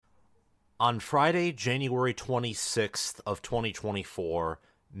On Friday, January 26th of 2024,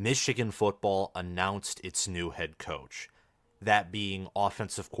 Michigan football announced its new head coach, that being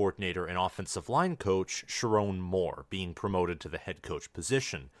offensive coordinator and offensive line coach Sherrone Moore being promoted to the head coach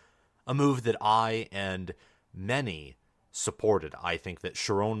position, a move that I and many supported. I think that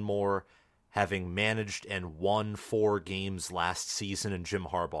Sherrone Moore, having managed and won 4 games last season in Jim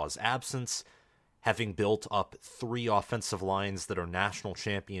Harbaugh's absence, having built up 3 offensive lines that are national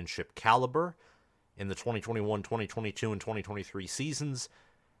championship caliber in the 2021, 2022, and 2023 seasons,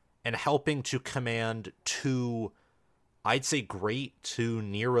 and helping to command 2, I'd say great to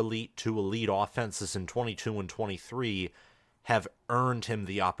near elite to elite offenses in 22 and 23, have earned him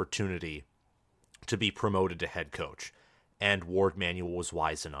the opportunity to be promoted to head coach. And Ward Manuel was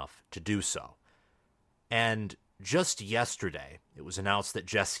wise enough to do so. And just yesterday, it was announced that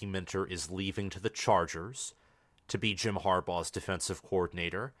Jesse Minter is leaving to the Chargers to be Jim Harbaugh's defensive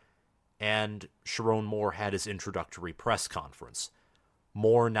coordinator, and Sherrone Moore had his introductory press conference.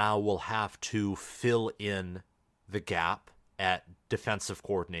 Moore now will have to fill in the gap at defensive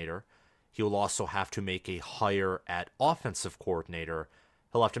coordinator. He will also have to make a hire at offensive coordinator.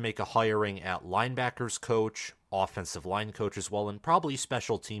 He'll have to make a hiring at linebackers coach, offensive line coach as well, and probably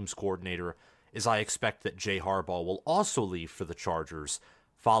special teams coordinator, as I expect that Jay Harbaugh will also leave for the Chargers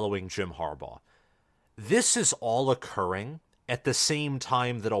following Jim Harbaugh. This is all occurring at the same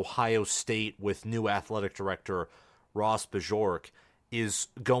time that Ohio State, with new athletic director Ross Bajork, is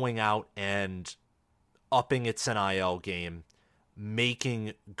going out and upping its NIL game,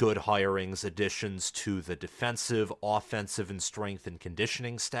 making good hirings, additions to the defensive, offensive, and strength and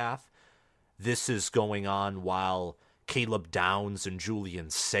conditioning staff. This is going on while Caleb Downs and Julian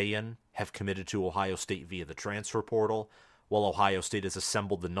Sayin have committed to Ohio State via the transfer portal, while Ohio State has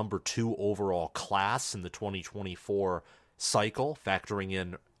assembled the number 2 overall class in the 2024 cycle, factoring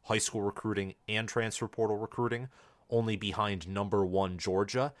in high school recruiting and transfer portal recruiting, only behind number 1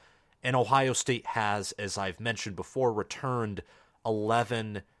 Georgia. And Ohio State has, as I've mentioned before, returned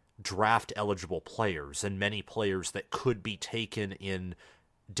 11 draft-eligible players, and many players that could be taken in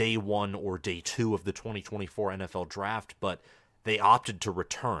day 1 or day 2 of the 2024 NFL draft, but they opted to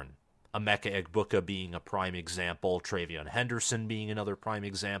return. Emeka Egbuka being a prime example, Travion Henderson being another prime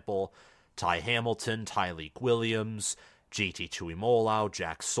example, Ty Hamilton, Tyleik Williams, JT Tuimoloau,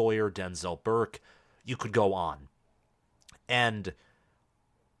 Jack Sawyer, Denzel Burke. You could go on. And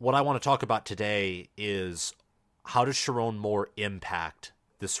what I want to talk about today is, how does Sherrone Moore impact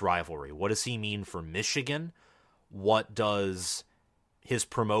this rivalry? What does he mean for Michigan? What does his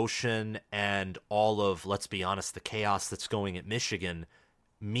promotion and all of, let's be honest, the chaos that's going at Michigan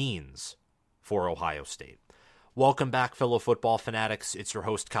means for Ohio State? Welcome back, fellow football fanatics. It's your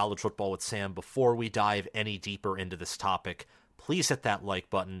host, College Football with Sam. Before we dive any deeper into this topic, please hit that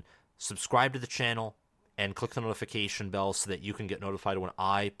like button, subscribe to the channel, and click the notification bell so that you can get notified when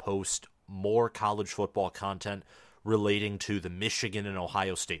I post more college football content relating to the Michigan and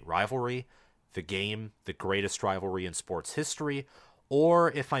Ohio State rivalry, the game, the greatest rivalry in sports history,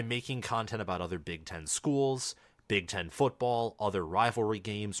 or if I'm making content about other Big Ten schools, Big Ten football, other rivalry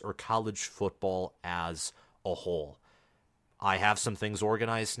games, or college football as a whole. I have some things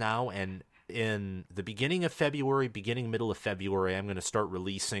organized now, and in the beginning of February, middle of February, I'm going to start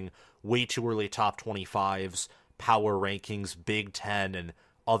releasing way too early top 25s, power rankings, Big Ten, and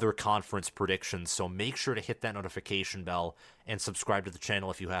other conference predictions. So make sure to hit that notification bell and subscribe to the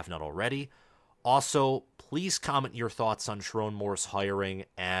channel if you have not already. Also, please comment your thoughts on Sherrone Moore's hiring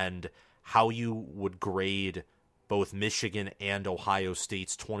and how you would grade both Michigan and Ohio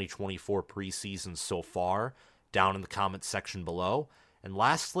State's 2024 preseason so far down in the comments section below. And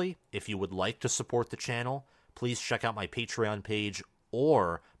lastly, if you would like to support the channel, please check out my Patreon page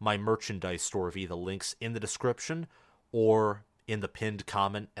or my merchandise store via the links in the description or in the pinned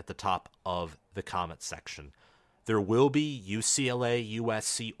comment at the top of the comment section. There will be UCLA,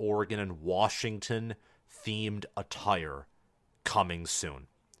 USC, Oregon, and Washington themed attire coming soon.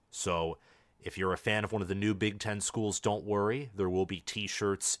 So if you're a fan of one of the new Big Ten schools, don't worry. There will be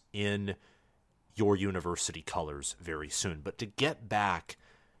t-shirts in your university colors very soon. But to get back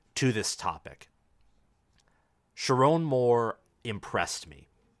to this topic, Sherrone Moore impressed me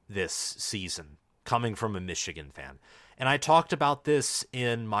this season, coming from a Michigan fan. And I talked about this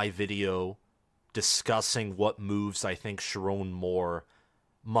in my video discussing what moves I think Sherrone Moore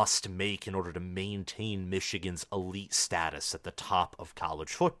must make in order to maintain Michigan's elite status at the top of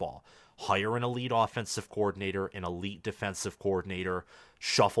college football. Hire an elite offensive coordinator, an elite defensive coordinator,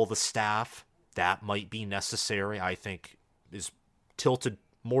 shuffle the staff. That might be necessary. I think is tilted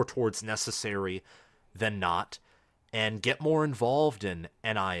more towards necessary than not. And get more involved in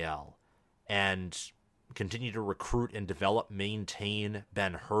NIL. and continue to recruit and develop, maintain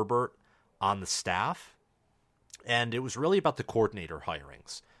Ben Herbert on the staff. And it was really about the coordinator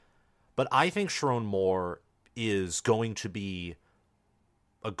hirings. But I think Sherrone Moore is going to be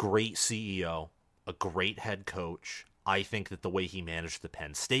a great CEO, a great head coach. I think that the way he managed the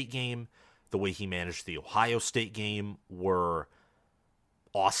Penn State game, the way he managed the Ohio State game were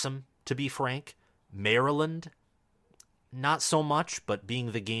awesome, to be frank. Maryland, not so much, but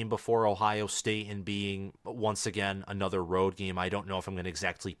being the game before Ohio State and being, once again, another road game, I don't know if I'm going to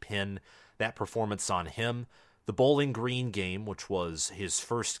exactly pin that performance on him. The Bowling Green game, which was his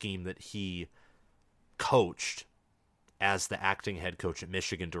first game that he coached as the acting head coach at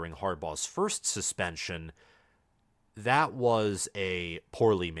Michigan during Harbaugh's first suspension, that was a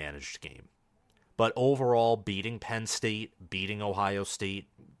poorly managed game. But overall, beating Penn State, beating Ohio State,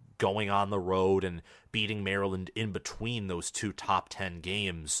 going on the road, and beating Maryland in between those two top 10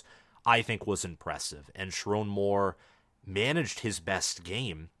 games, I think was impressive. And Sherrone Moore managed his best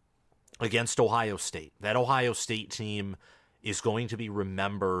game against Ohio State. That Ohio State team is going to be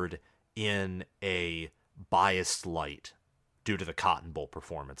remembered in a biased light due to the Cotton Bowl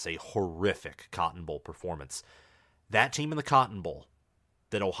performance, a horrific Cotton Bowl performance. That team in the Cotton Bowl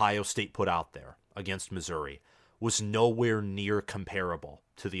that Ohio State put out there against Missouri was nowhere near comparable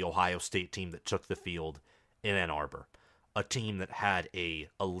to the Ohio State team that took the field in Ann Arbor. A team that had a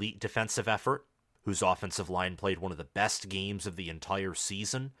elite defensive effort, whose offensive line played one of the best games of the entire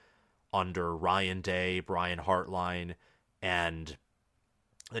season under Ryan Day, Brian Hartline, and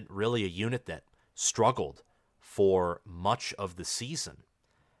really a unit that struggled for much of the season.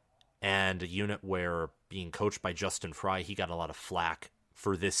 And a unit where, being coached by Justin Fry, he got a lot of flack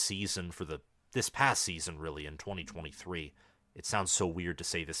for this season, for this past season, really, in 2023. It sounds so weird to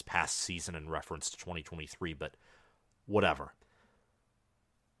say this past season in reference to 2023, but whatever.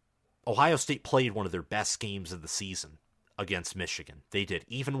 Ohio State played one of their best games of the season against Michigan. They did,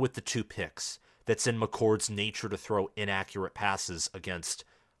 even with the 2 picks. That's in McCord's nature to throw inaccurate passes against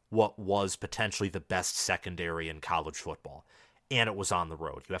what was potentially the best secondary in college football. And it was on the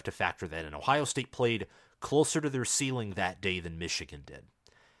road. You have to factor that in. Ohio State played closer to their ceiling that day than Michigan did,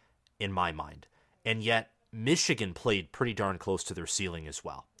 in my mind. And yet, Michigan played pretty darn close to their ceiling as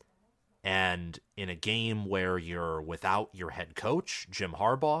well. And in a game where you're without your head coach, Jim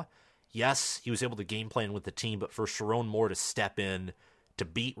Harbaugh, yes, he was able to game plan with the team, but for Sherrone Moore to step in, to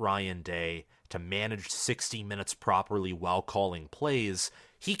beat Ryan Day, to manage 60 minutes properly while calling plays,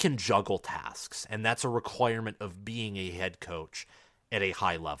 he can juggle tasks, and that's a requirement of being a head coach at a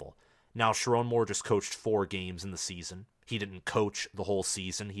high level. Now, Sherrone Moore just coached 4 games in the season. He didn't coach the whole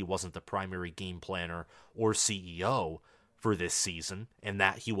season. He wasn't the primary game planner or CEO for this season, and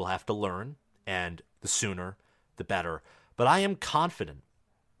that he will have to learn, and the sooner, the better. But I am confident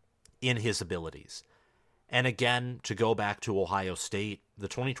in his abilities. And again, to go back to Ohio State, the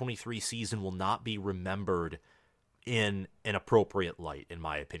 2023 season will not be remembered in an appropriate light, in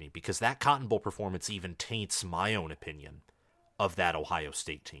my opinion, because that Cotton Bowl performance even taints my own opinion of that Ohio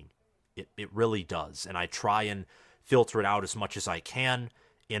State team. It really does. And I try and filter it out as much as I can.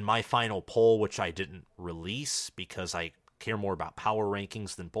 In my final poll, which I didn't release because I care more about power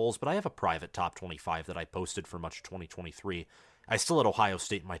rankings than polls, but I have a private top 25 that I posted for much of 2023. I still had Ohio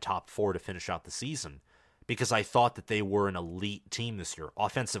State in my top 4 to finish out the season because I thought that they were an elite team this year.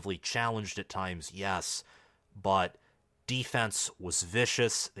 Offensively challenged at times, yes, but defense was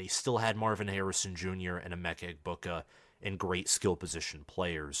vicious. They still had Marvin Harrison Jr. and Emeka Egbuka and great skill position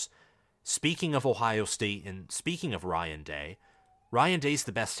players. Speaking of Ohio State and speaking of Ryan Day's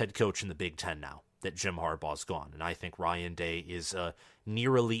the best head coach in the Big Ten now that Jim Harbaugh's gone. And I think Ryan Day is a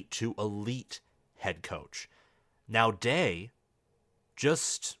near elite to elite head coach. Now, Day,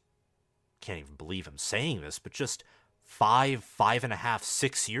 just can't even believe I'm saying this, but just 5.5,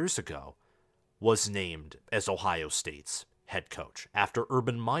 6 years ago, was named as Ohio State's head coach after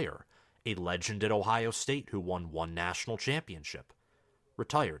Urban Meyer, a legend at Ohio State who won 1 national championship.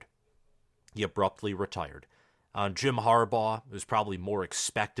 Retired. He abruptly retired. Jim Harbaugh, it was probably more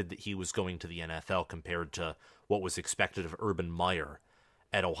expected that he was going to the NFL compared to what was expected of Urban Meyer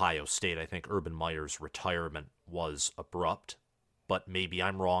at Ohio State. I think Urban Meyer's retirement was abrupt, but maybe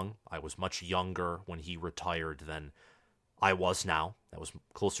I'm wrong. I was much younger when he retired than I was now. That was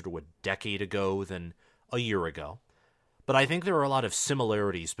closer to a decade ago than a year ago. But I think there are a lot of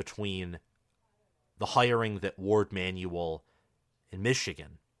similarities between the hiring that Ward Manuel in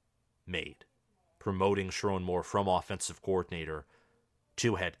Michigan made, promoting Sherrone Moore from offensive coordinator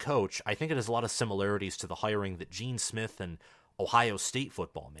to head coach. I think it has a lot of similarities to the hiring that Gene Smith and Ohio State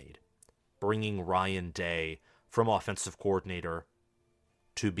football made, bringing Ryan Day from offensive coordinator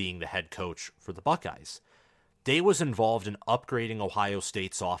to being the head coach for the Buckeyes. Day was involved in upgrading Ohio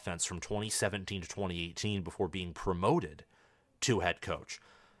State's offense from 2017 to 2018 before being promoted to head coach.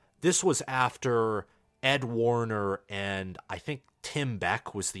 This was after Ed Warner and I think Tim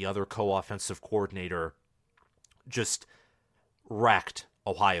Beck was the other co-offensive coordinator, just wrecked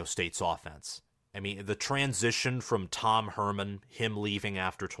Ohio State's offense. I mean, the transition from Tom Herman, him leaving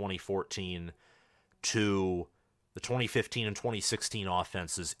after 2014, to the 2015 and 2016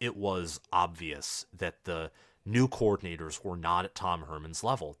 offenses, it was obvious that the new coordinators were not at Tom Herman's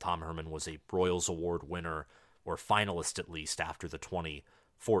level. Tom Herman was a Broyles Award winner, or finalist at least, after the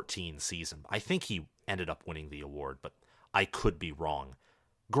 2014 season. I think he ended up winning the award, but I could be wrong.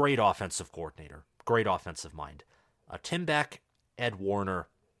 Great offensive coordinator, great offensive mind. Tim Beck, Ed Warner,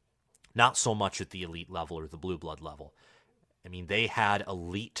 not so much at the elite level or the blue blood level. I mean, they had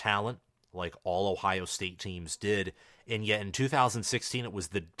elite talent like all Ohio State teams did, and yet in 2016 it was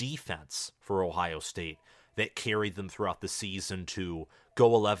the defense for Ohio State that carried them throughout the season to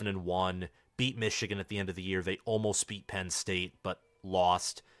go 11-1, beat Michigan at the end of the year. They almost beat Penn State, but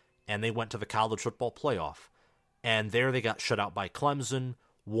lost, and they went to the college football playoff. And there they got shut out by Clemson.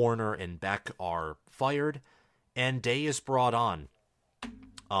 Warner and Beck are fired, and Day is brought on.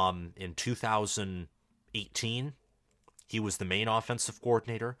 In 2018, he was the main offensive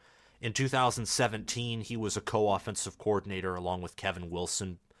coordinator. In 2017, he was a co-offensive coordinator along with Kevin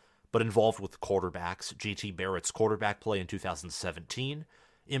Wilson, but involved with quarterbacks. J.T. Barrett's quarterback play in 2017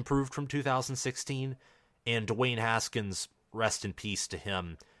 improved from 2016, and Dwayne Haskins, rest in peace to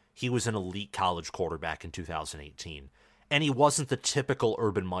him, he was an elite college quarterback in 2018. And he wasn't the typical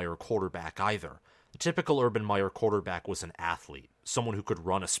Urban Meyer quarterback either. The typical Urban Meyer quarterback was an athlete, someone who could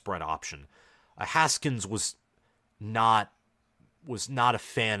run a spread option. Haskins was not a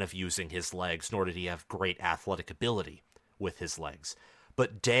fan of using his legs, nor did he have great athletic ability with his legs.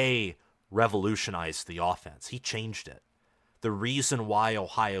 But Day revolutionized the offense. He changed it. The reason why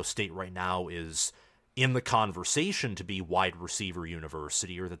Ohio State right now is in the conversation to be wide receiver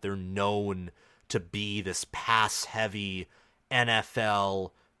university, or that they're known to be this pass-heavy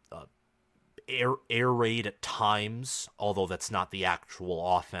NFL air raid at times, although that's not the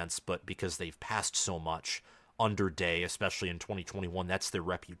actual offense, but because they've passed so much under Day, especially in 2021, that's their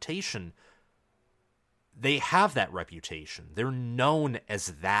reputation. They have that reputation. They're known as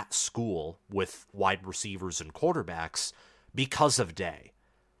that school with wide receivers and quarterbacks because of Day.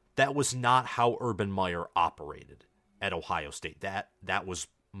 That was not how Urban Meyer operated at Ohio State. That was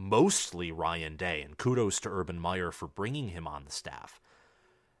mostly Ryan Day, and kudos to Urban Meyer for bringing him on the staff.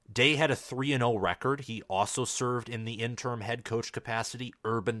 Day had a 3-0 record. He also served in the interim head coach capacity.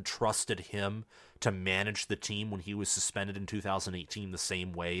 Urban trusted him to manage the team when he was suspended in 2018, the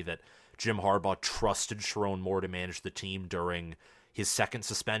same way that Jim Harbaugh trusted Sherrone Moore to manage the team during his second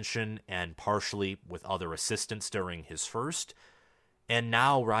suspension and partially with other assistants during his first. And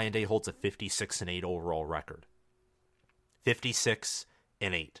now Ryan Day holds a 56-8 overall record. 56-8.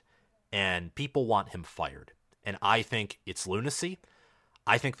 And people want him fired. And I think it's lunacy.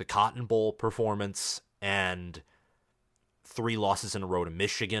 I think the Cotton Bowl performance and 3 losses in a row to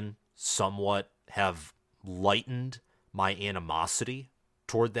Michigan somewhat have lightened my animosity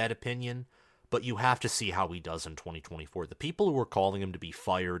toward that opinion, but you have to see how he does in 2024. The people who are calling him to be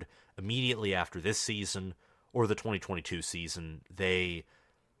fired immediately after this season or the 2022 season,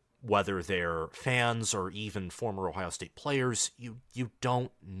 whether they're fans or even former Ohio State players, you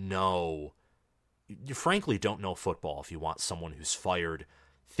don't know. You frankly don't know football if you want someone who's fired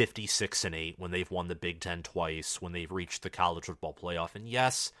 56-8 when they've won the Big Ten twice, when they've reached the college football playoff. And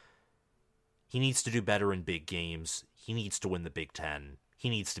yes, he needs to do better in big games. He needs to win the Big Ten. He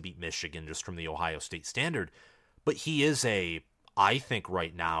needs to beat Michigan just from the Ohio State standard. But he is I think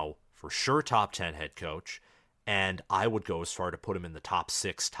right now, for sure, top 10 head coach. And I would go as far to put him in the top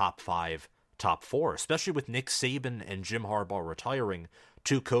 6, top 5, top 4, especially with Nick Saban and Jim Harbaugh retiring,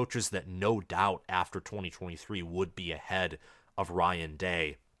 2 coaches that no doubt after 2023 would be ahead of Ryan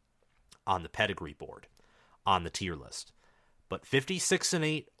Day on the pedigree board, on the tier list. But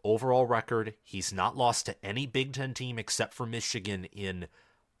 56-8 overall record. He's not lost to any Big Ten team except for Michigan in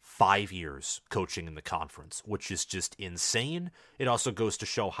 5 years coaching in the conference, which is just insane. It also goes to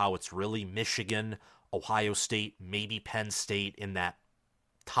show how it's really Michigan, Ohio State, maybe Penn State in that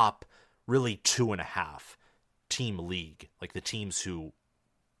top really 2.5 team league, like the teams who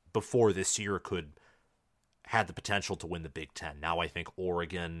before this year had the potential to win the Big Ten. Now I think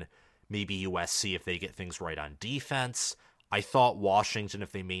Oregon, maybe USC if they get things right on defense. I thought Washington,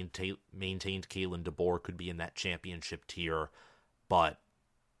 if they maintained Kalen DeBoer, could be in that championship tier, but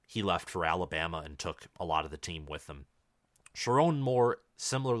he left for Alabama and took a lot of the team with him. Sherrone Moore,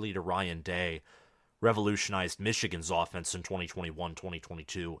 similarly to Ryan Day, revolutionized Michigan's offense in 2021,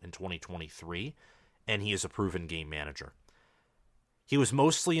 2022, and 2023, and he is a proven game manager. He was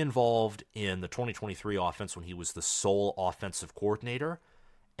mostly involved in the 2023 offense when he was the sole offensive coordinator,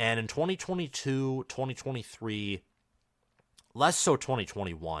 and in 2022, 2023, less so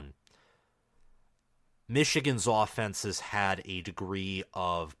 2021, Michigan's offenses had a degree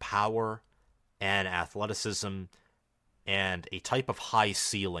of power and athleticism and a type of high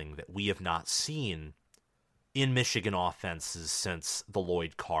ceiling that we have not seen in Michigan offenses since the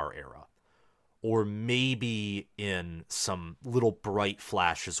Lloyd Carr era. Or maybe in some little bright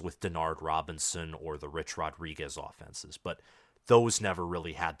flashes with Denard Robinson or the Rich Rodriguez offenses. But those never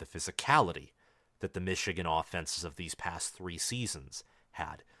really had the physicality that the Michigan offenses of these past 3 seasons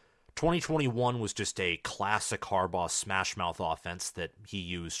had. 2021 was just a classic Harbaugh smash-mouth offense that he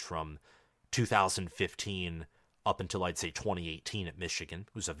used from 2015 up until, I'd say, 2018 at Michigan.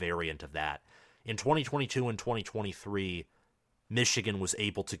 It was a variant of that. In 2022 and 2023, Michigan was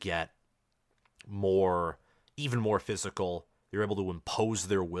able to get even more physical. They were able to impose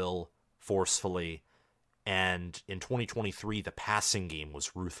their will forcefully. And in 2023, the passing game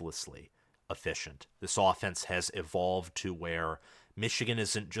was ruthlessly efficient. This offense has evolved to where Michigan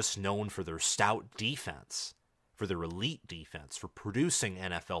isn't just known for their stout defense, for their elite defense, for producing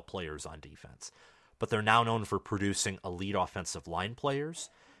NFL players on defense, but they're now known for producing elite offensive line players,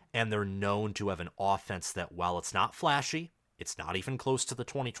 and they're known to have an offense that, while it's not flashy, it's not even close to the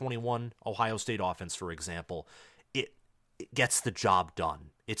 2021 Ohio State offense, for example, it gets the job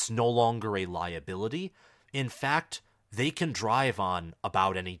done. It's no longer a liability. In fact, they can drive on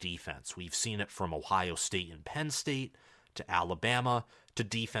about any defense. We've seen it from Ohio State and Penn State to Alabama to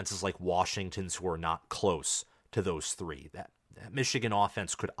defenses like Washington's who are not close to those 3. That Michigan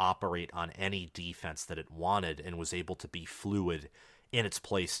offense could operate on any defense that it wanted and was able to be fluid in its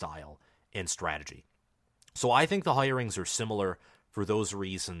play style and strategy. So I think the hirings are similar for those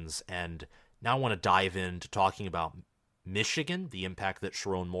reasons, and now I want to dive into talking about Michigan, the impact that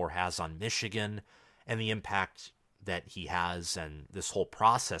Sherrone Moore has on Michigan, and the impact that he has and this whole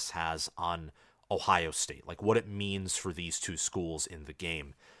process has on Ohio State, like what it means for these 2 schools in the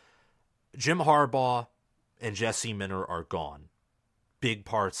game. Jim Harbaugh and Jesse Minter are gone, big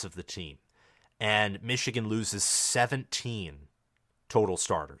parts of the team, and Michigan loses 17 total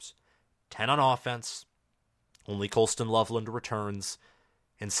starters, 10 on offense, only Colston Loveland returns,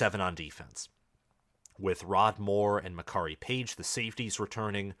 and 7 on defense. With Rod Moore and Makari Page, the safeties,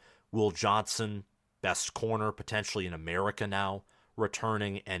 returning, Will Johnson, best corner potentially in America now,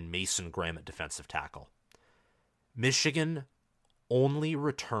 returning, and Mason Graham at defensive tackle. Michigan only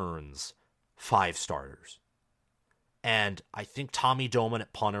returns 5 starters. And I think Tommy Doman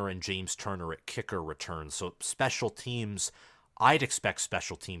at punter and James Turner at kicker returns. So special teams, I'd expect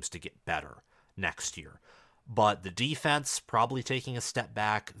special teams to get better next year. But the defense probably taking a step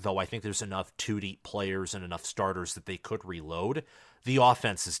back, though I think there's enough 2 deep players and enough starters that they could reload. The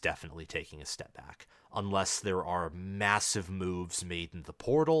offense is definitely taking a step back, unless there are massive moves made in the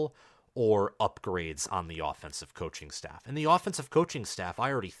portal or upgrades on the offensive coaching staff. And the offensive coaching staff,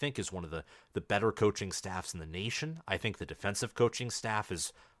 I already think, is one of the better coaching staffs in the nation. I think the defensive coaching staff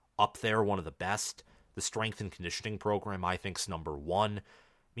is up there, one of the best. The strength and conditioning program, I think, is number 1. I mean,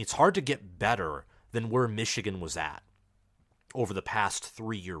 it's hard to get better than where Michigan was at over the past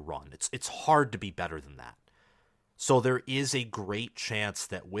 3-year run. It's hard to be better than that. So there is a great chance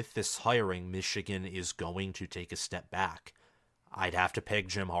that with this hiring, Michigan is going to take a step back. I'd have to peg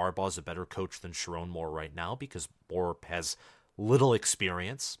Jim Harbaugh as a better coach than Sherrone Moore right now because Moore has little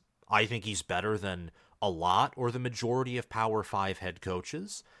experience. I think he's better than a lot or the majority of Power 5 head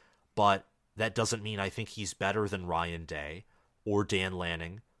coaches, but that doesn't mean I think he's better than Ryan Day or Dan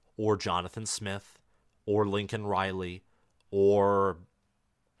Lanning or Jonathan Smith or Lincoln Riley or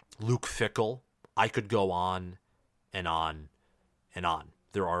Luke Fickell. I could go on and on and on.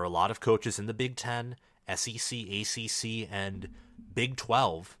 There are a lot of coaches in the Big Ten, SEC, ACC, and Big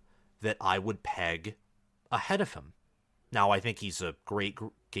 12 that I would peg ahead of him. Now, I think he's a great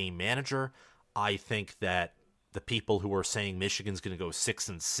game manager. I think that the people who are saying Michigan's going to go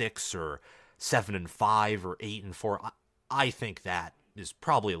 6-6 or 7-5 or 8-4, I think that is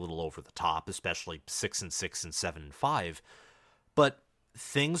probably a little over the top, especially 6-6 and 7-5. But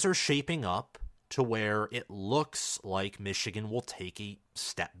things are shaping up to where it looks like Michigan will take a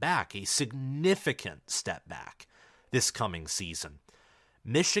step back, a significant step back this coming season.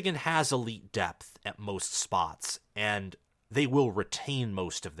 Michigan has elite depth at most spots, and they will retain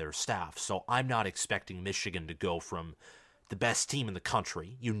most of their staff. So I'm not expecting Michigan to go from the best team in the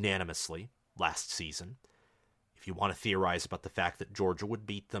country unanimously last season. If you want to theorize about the fact that Georgia would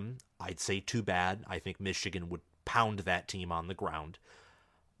beat them, I'd say too bad. I think Michigan would pound that team on the ground.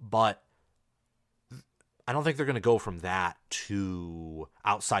 But I don't think they're going to go from that to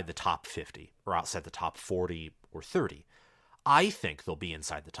outside the top 50 or outside the top 40 or 30. I think they'll be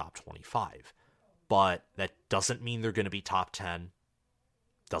inside the top 25. But that doesn't mean they're going to be top 10.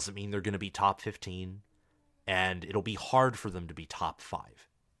 Doesn't mean they're going to be top 15. And it'll be hard for them to be top 5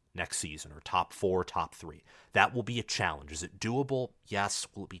 next season, or top 4, top 3. That will be a challenge. Is it doable? Yes.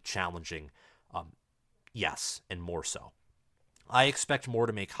 Will it be challenging? Yes, and more so. I expect more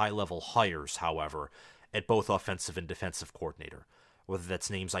to make high-level hires, however, at both offensive and defensive coordinator. Whether that's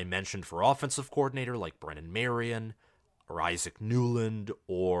names I mentioned for offensive coordinator, like Brennan Marion, or Isaac Newland,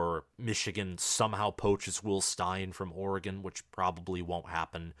 or Michigan somehow poaches Will Stein from Oregon, which probably won't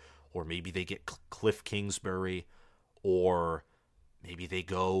happen, or maybe they get Cliff Kingsbury, or maybe they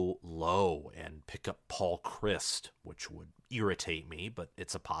go low and pick up Paul Chryst, which would irritate me, but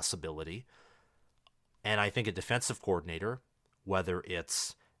it's a possibility. And I think a defensive coordinator, whether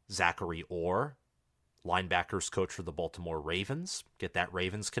it's Zachary Orr, linebackers coach for the Baltimore Ravens, get that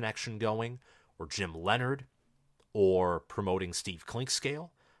Ravens connection going, or Jim Leonard, or promoting Steve Klinkscale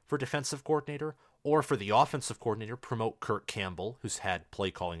for defensive coordinator, or for the offensive coordinator, promote Kirk Campbell, who's had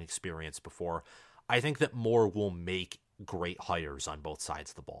play calling experience before. I think that more will make great hires on both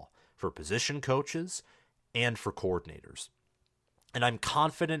sides of the ball, for position coaches and for coordinators. And I'm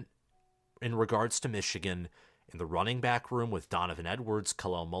confident in regards to Michigan in the running back room with Donovan Edwards,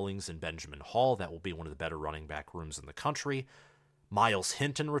 Kalel Mullings, and Benjamin Hall. That will be one of the better running back rooms in the country. Miles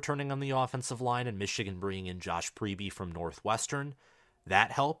Hinton returning on the offensive line, and Michigan bringing in Josh Preby from Northwestern.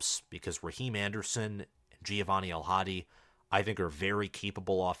 That helps because Raheem Anderson and Giovanni El-Hadi, I think, are very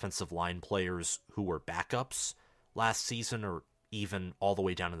capable offensive line players who were backups last season, or even all the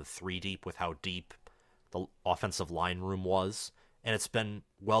way down to the 3 deep with how deep the offensive line room was. And it's been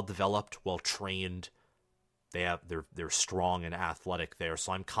well developed, well trained. They're strong and athletic there,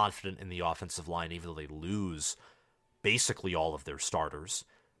 so I'm confident in the offensive line, even though they lose basically all of their starters.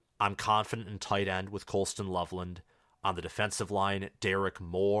 I'm confident in tight end with Colston Loveland. On the defensive line, Derek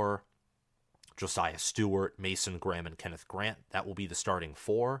Moore, Josiah Stewart, Mason Graham, and Kenneth Grant. That will be the starting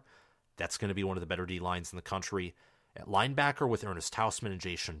 4. That's going to be one of the better D-lines in the country. At linebacker with Ernest Hausman and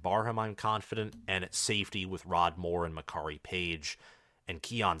Jason Barham, I'm confident. And at safety with Rod Moore and Makari Page and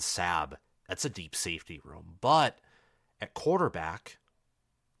Keon Sabb. That's a deep safety room. But at quarterback,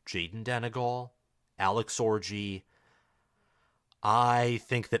 Jaden Denegal, Alex Orji. I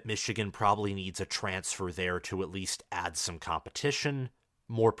think that Michigan probably needs a transfer there to at least add some competition,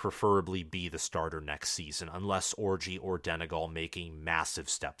 more preferably be the starter next season, unless Orji or Denegal make a massive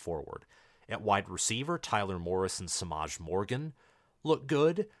step forward. At wide receiver, Tyler Morris and Samaj Morgan look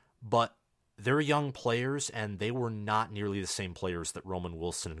good, but they're young players, and they were not nearly the same players that Roman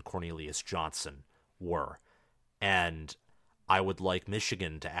Wilson and Cornelius Johnson were. And I would like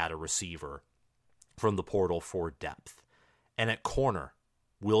Michigan to add a receiver from the portal for depth. And at corner,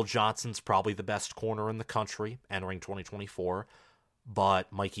 Will Johnson's probably the best corner in the country entering 2024,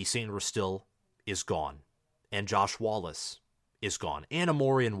 but Mikey St. Still is gone, and Josh Wallace is gone, and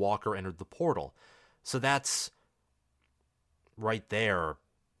Amorian Walker entered the portal. So that's right there.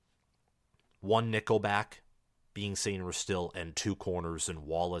 1 nickelback being St. Still, and 2 corners in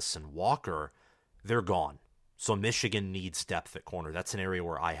Wallace and Walker, they're gone. So Michigan needs depth at corner. That's an area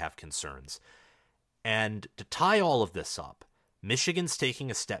where I have concerns. And to tie all of this up, Michigan's taking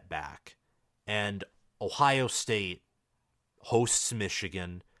a step back, and Ohio State hosts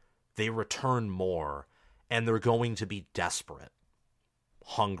Michigan. They return more, and they're going to be desperate,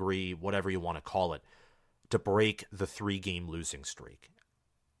 hungry, whatever you want to call it, to break the 3-game losing streak.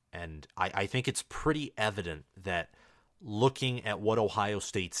 And I think it's pretty evident that looking at what Ohio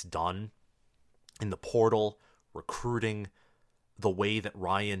State's done in the portal, recruiting, the way that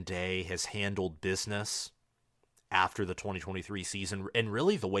Ryan Day has handled business after the 2023 season, and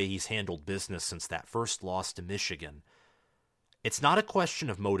really the way he's handled business since that first loss to Michigan, it's not a question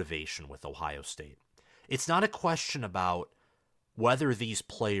of motivation with Ohio State. It's not a question about whether these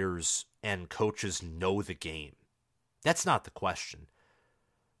players and coaches know the game. That's not the question.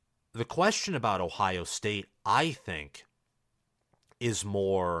 The question about Ohio State, I think, is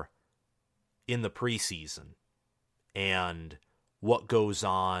more in the preseason and what goes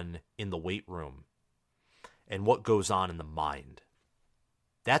on in the weight room and what goes on in the mind.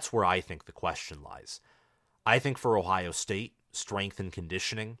 That's where I think the question lies. I think for Ohio State, strength and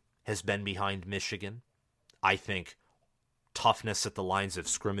conditioning has been behind Michigan. I think toughness at the lines of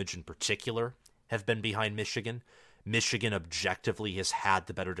scrimmage in particular have been behind Michigan. Michigan objectively has had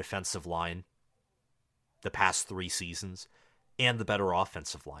the better defensive line. the past 3 seasons and the better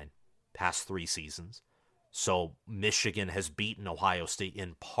offensive line past 3 seasons. So Michigan has beaten Ohio State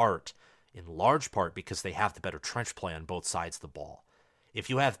in large part, because they have the better trench play on both sides of the ball. If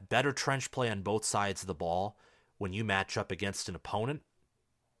you have better trench play on both sides of the ball when you match up against an opponent,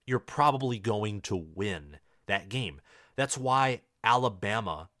 you're probably going to win that game. That's why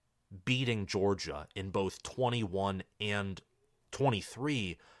Alabama beating Georgia in both 21 and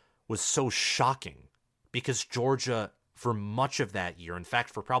 23 was so shocking, because Georgia, for much of that year, in fact,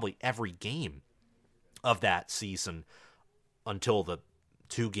 for probably every game of that season until the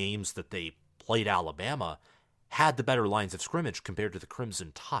 2 games that they played Alabama, had the better lines of scrimmage compared to the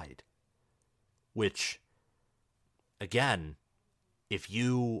Crimson Tide. Which, again, if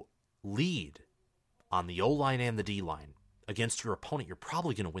you lead on the O-line and the D-line against your opponent, you're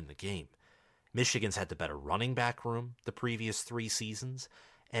probably going to win the game. Michigan's had the better running back room the previous 3 seasons,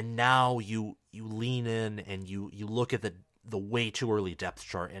 and now you lean in and you look at the way too early depth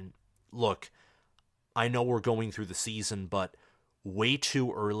chart, and look, I know we're going through the season, but way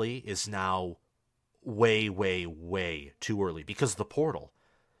too early is now way, way, way too early, because of the portal.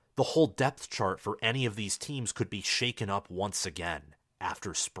 The whole depth chart for any of these teams could be shaken up once again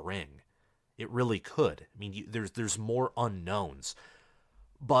after spring. It really could. I mean, there's more unknowns.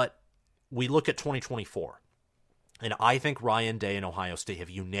 But we look at 2024, and I think Ryan Day and Ohio State have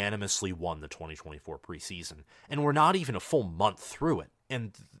unanimously won the 2024 preseason. And we're not even a full month through it,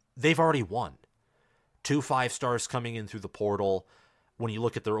 and they've already won. 2 5-stars coming in through the portal. When you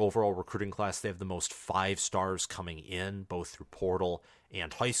look at their overall recruiting class, they have the most 5-stars coming in, both through portal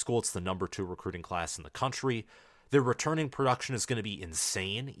and high school. It's the number 2 recruiting class in the country. Their returning production is going to be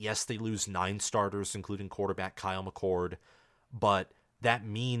insane. Yes, they lose 9 starters, including quarterback Kyle McCord, but that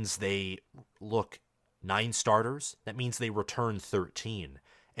means 9 starters, that means they return 13,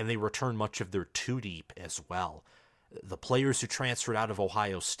 and they return much of their 2-deep as well. The players who transferred out of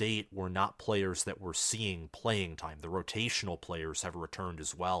Ohio State were not players that were seeing playing time. The rotational players have returned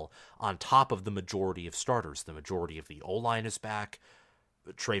as well, on top of the majority of starters. The majority of the O-line is back,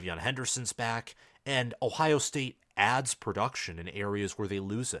 Travion Henderson's back, and Ohio State adds production in areas where they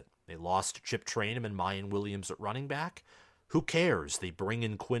lose it. They lost Chip Trayanum and Mayan Williams at running back. Who cares? They bring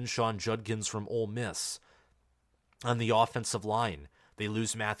in Quinshon Judkins from Ole Miss. On the offensive line, they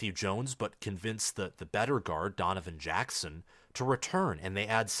lose Matthew Jones, but convince the better guard, Donovan Jackson, to return. And they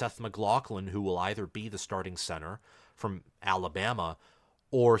add Seth McLaughlin, who will either be the starting center from Alabama,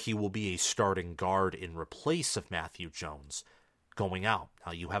 or he will be a starting guard in replace of Matthew Jones going out.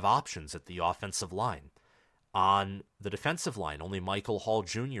 Now you have options at the offensive line. On the defensive line, only Michael Hall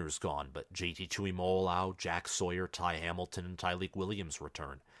Jr. is gone, but JT Tuimoloau, Jack Sawyer, Ty Hamilton, and Tyleik Williams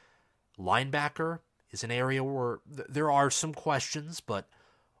return. Linebacker is an area where there are some questions, but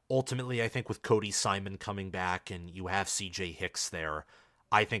ultimately I think with Cody Simon coming back and you have CJ Hicks there,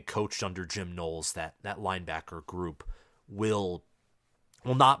 I think coached under Jim Knowles, that linebacker group will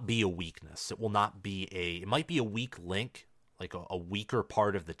not be a weakness. It will not be it might be a weak link, like a weaker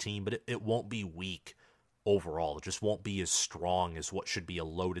part of the team, but it won't be weak overall. It just won't be as strong as what should be a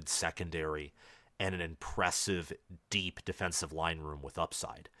loaded secondary and an impressive, deep defensive line room with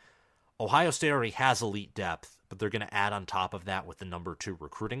upside. Ohio State already has elite depth, but they're going to add on top of that with the number 2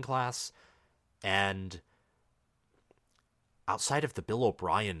 recruiting class. And outside of the Bill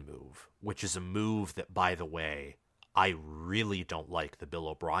O'Brien move, which is a move that, by the way, I really don't like the Bill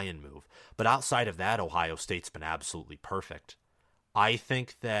O'Brien move. But outside of that, Ohio State's been absolutely perfect. I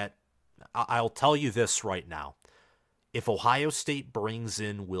think that, I'll tell you this right now. If Ohio State brings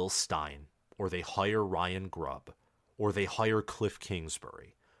in Will Stein, or they hire Ryan Grubb, or they hire Cliff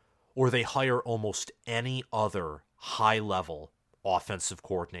Kingsbury, or they hire almost any other high-level offensive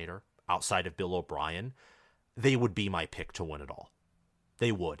coordinator outside of Bill O'Brien, they would be my pick to win it all.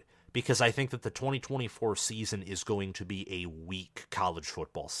 They would. Because I think that the 2024 season is going to be a weak college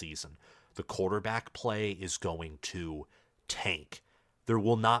football season. The quarterback play is going to tank. There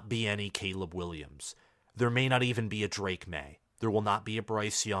will not be any Caleb Williams. There may not even be a Drake May. There will not be a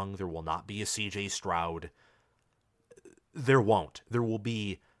Bryce Young. There will not be a CJ Stroud. There won't. There will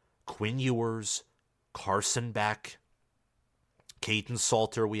be Quinn Ewers, Carson Beck, Caden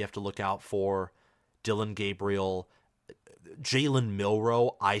Salter we have to look out for, Dylan Gabriel. Jalen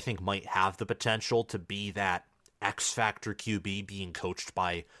Milroe, I think, might have the potential to be that X-Factor QB being coached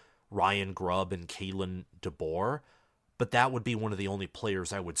by Ryan Grubb and Kalen DeBoer, but that would be one of the only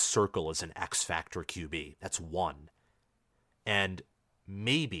players I would circle as an X-Factor QB. That's one. And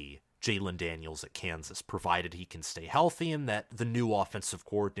maybe Jalen Daniels at Kansas, provided he can stay healthy and that the new offensive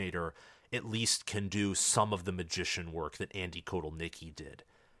coordinator at least can do some of the magician work that Andy Kotelnicki did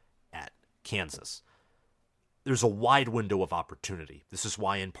at Kansas. there's a wide window of opportunity. This is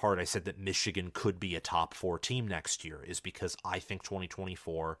why, in part, I said that Michigan could be a top 4 team next year, is because I think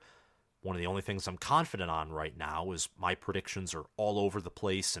 2024, one of the only things I'm confident on right now, is my predictions are all over the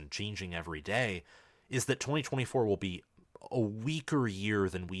place and changing every day, is that 2024 will be a weaker year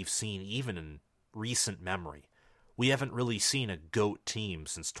than we've seen even in recent memory. We haven't really seen a GOAT team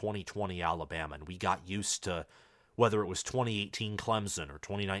since 2020 Alabama, and we got used to whether it was 2018 Clemson or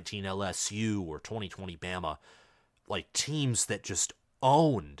 2019 LSU or 2020 Bama, like teams that just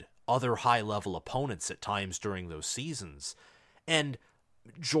owned other high-level opponents at times during those seasons. And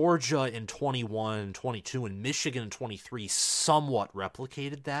Georgia in 21, 22, and Michigan in 23 somewhat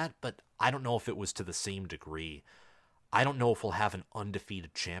replicated that, but I don't know if it was to the same degree. I don't know if we'll have an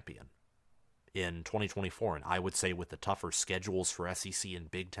undefeated champion in 2024, and I would say with the tougher schedules for SEC and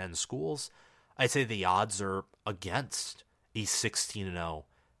Big Ten schools, I'd say the odds are against a 16-0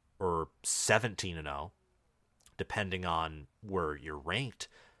 or 17-0, depending on where you're ranked,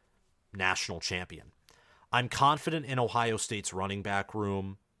 national champion. I'm confident in Ohio State's running back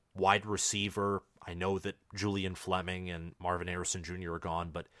room, wide receiver. I know that Julian Fleming and Marvin Harrison Jr. are gone,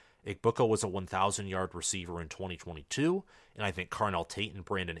 but Igbuka was a 1,000-yard receiver in 2022, and I think Carnell Tate and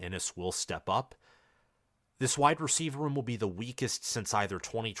Brandon Inniss will step up. This wide receiver room will be the weakest since either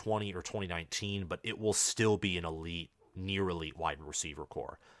 2020 or 2019, but it will still be an elite, near elite wide receiver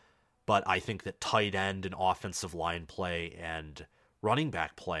core. But I think that tight end and offensive line play and running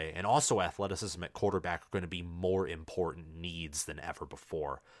back play and also athleticism at quarterback are going to be more important needs than ever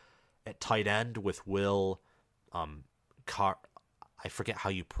before. At tight end with Will, I forget how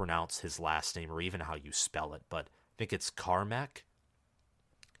you pronounce his last name or even how you spell it, but I think it's Carmack.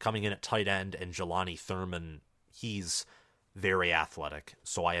 Coming in at tight end, and Jelani Thurman, he's very athletic,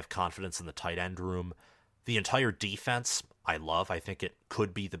 so I have confidence in the tight end room. The entire defense, I love. I think it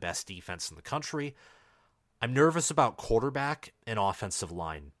could be the best defense in the country. I'm nervous about quarterback and offensive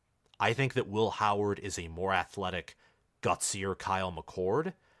line. I think that Will Howard is a more athletic, gutsier Kyle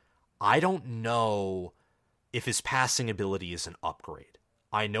McCord. I don't know if his passing ability is an upgrade.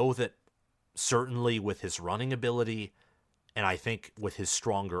 I know that certainly with his running ability, and I think with his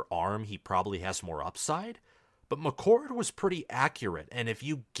stronger arm, he probably has more upside. But McCord was pretty accurate, and if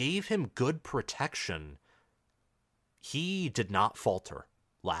you gave him good protection, he did not falter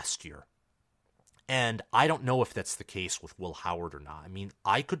last year. And I don't know if that's the case with Will Howard or not. I mean,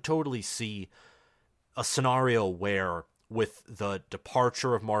 I could totally see a scenario where, with the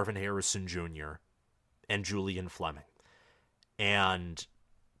departure of Marvin Harrison Jr. and Julian Fleming, and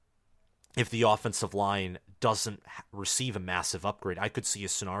if the offensive line doesn't receive a massive upgrade, I could see a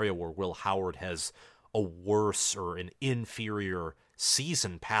scenario where Will Howard has a worse or an inferior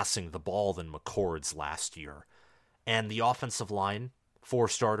season passing the ball than McCord's last year. And the offensive line, 4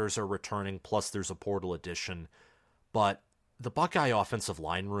 starters are returning, plus there's a portal addition. But the Buckeye offensive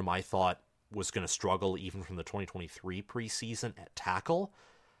line room, I thought, was going to struggle even from the 2023 preseason at tackle.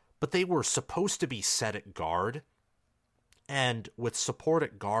 But they were supposed to be set at guard. And with support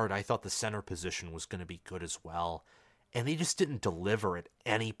at guard, I thought the center position was going to be good as well. And they just didn't deliver at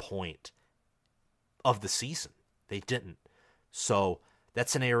any point of the season. They didn't. So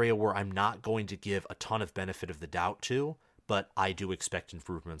that's an area where I'm not going to give a ton of benefit of the doubt to, but I do expect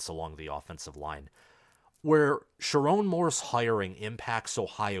improvements along the offensive line. Where Sherrone Moore's hiring impacts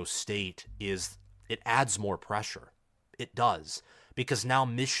Ohio State is it adds more pressure. It does. Because now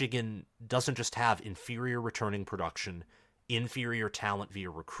Michigan doesn't just have inferior returning production, inferior talent via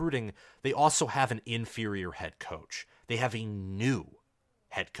recruiting, they also have an inferior head coach. They have a new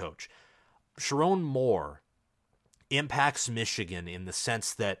head coach. Sherrone Moore impacts Michigan in the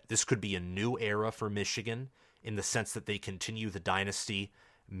sense that this could be a new era for Michigan, in the sense that they continue the dynasty.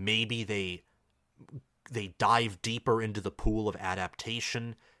 Maybe they dive deeper into the pool of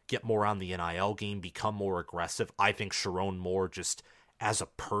adaptation, get more on the NIL game, become more aggressive. I think Sherrone Moore, just as a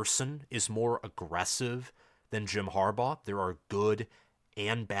person, is more aggressive than Jim Harbaugh. There are good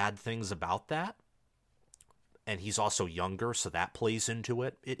and bad things about that. And he's also younger, so that plays into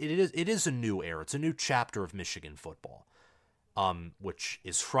it. It is a new era. It's a new chapter of Michigan football, which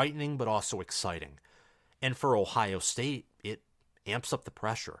is frightening but also exciting. And for Ohio State, it amps up the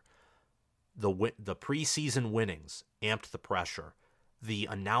pressure. The preseason winnings amped the pressure. The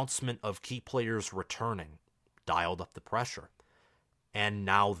announcement of key players returning dialed up the pressure. And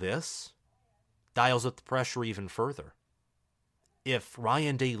now this dials up the pressure even further. If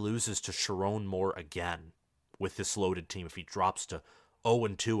Ryan Day loses to Sherrone Moore again with this loaded team, if he drops to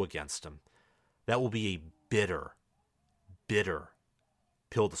 0-2 against him, that will be a bitter, bitter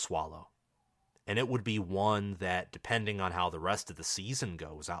pill to swallow. And it would be one that, depending on how the rest of the season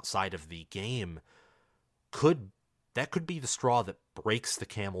goes outside of the game, could be the straw that breaks the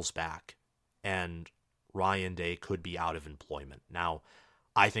camel's back, and Ryan Day could be out of employment. Now,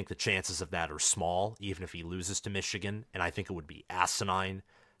 I think the chances of that are small, even if he loses to Michigan, and I think it would be asinine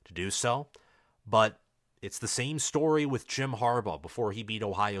to do so. But it's the same story with Jim Harbaugh before he beat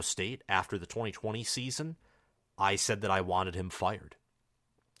Ohio State after the 2020 season. I said that I wanted him fired.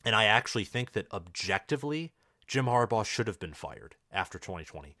 And I actually think that objectively, Jim Harbaugh should have been fired after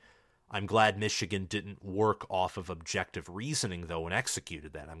 2020. I'm glad Michigan didn't work off of objective reasoning, though, and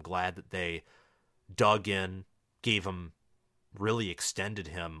executed that. I'm glad that they dug in, really extended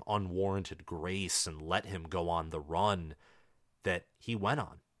him unwarranted grace, and let him go on the run that he went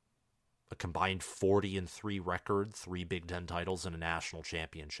on. A combined 40-3 record, 3 Big Ten titles, and a national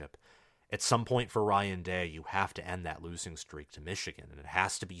championship. At some point for Ryan Day, you have to end that losing streak to Michigan, and it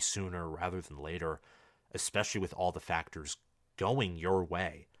has to be sooner rather than later, especially with all the factors going your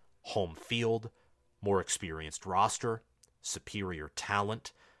way. Home field, more experienced roster, superior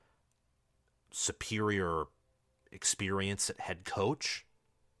talent, superior experience at head coach,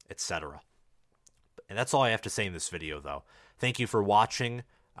 etc. And that's all I have to say in this video, though. Thank you for watching.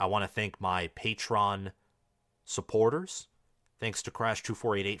 I want to thank my Patreon supporters. Thanks to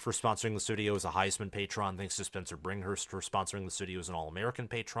Crash2488 for sponsoring this video as a Heisman patron. Thanks to Spencer Bringhurst for sponsoring this video as an All-American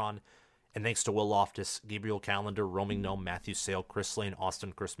patron. And thanks to Will Loftus, Gabriel Calendar, Roaming Gnome, Matthew Sale, Chris Lane,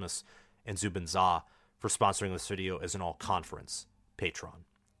 Austin Christmas, and Zubin Zah for sponsoring this video as an all-conference patron.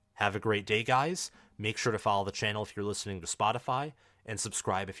 Have a great day, guys. Make sure to follow the channel if you're listening to Spotify, and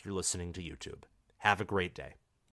subscribe if you're listening to YouTube. Have a great day.